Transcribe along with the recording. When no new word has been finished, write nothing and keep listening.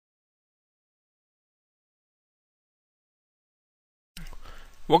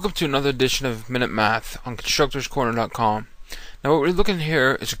Welcome to another edition of Minute Math on ConstructorsCorner.com. Now what we're looking at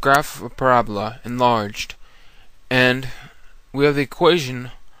here is a graph of a parabola enlarged, and we have the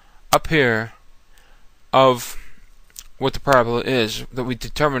equation up here of what the parabola is that we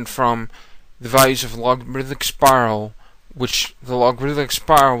determined from the values of the logarithmic spiral, which the logarithmic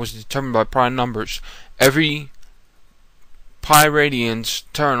spiral was determined by prime numbers. Every pi radians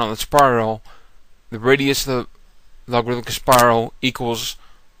turn on the spiral, the radius of the logarithmic spiral equals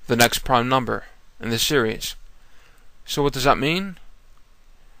the next prime number in this series. So what does that mean?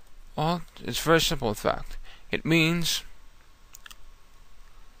 Well, it's very simple in fact. It means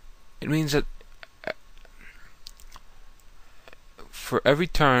that for every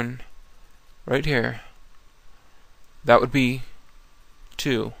turn right here, that would be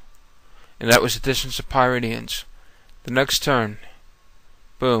 2, and that was the distance of pi radians. The next turn,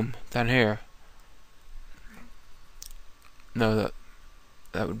 boom, down here. No,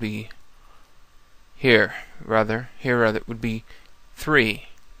 that would be here rather. It would be 3.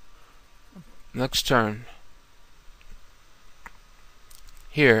 Next turn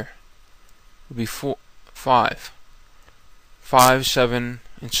here would be 4, 5, 7,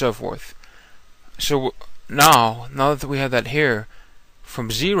 and so forth. So now that we have that here,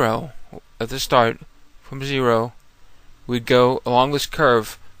 from 0 at the start, from 0, we'd go along this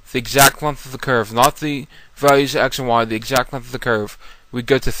curve, the exact length of the curve, not the values of x and y, the exact length of the curve. We'd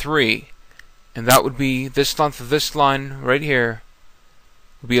go to 3, and that would be this length of this line right here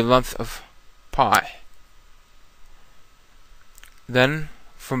would be a length of pi. Then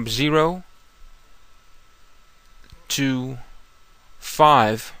from 0 to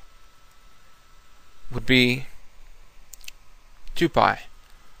 5 would be 2 pi.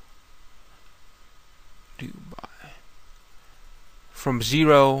 From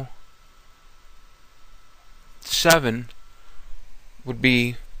 0 to 7 would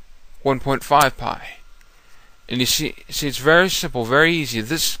be 1.5 pi. And you see it's very simple, very easy.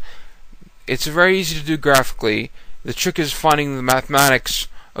 It's very easy to do graphically. The trick is finding the mathematics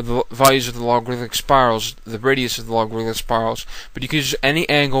of the values of the logarithmic spirals, the radius of the logarithmic spirals. But you can use any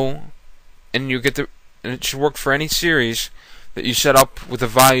angle, and you get and it should work for any series that you set up with the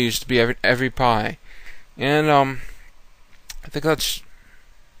values to be every pi. And I think that's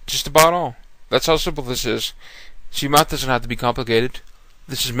just about all. That's how simple this is. See, math doesn't have to be complicated.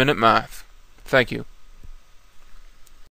 This is Minute Math. Thank you.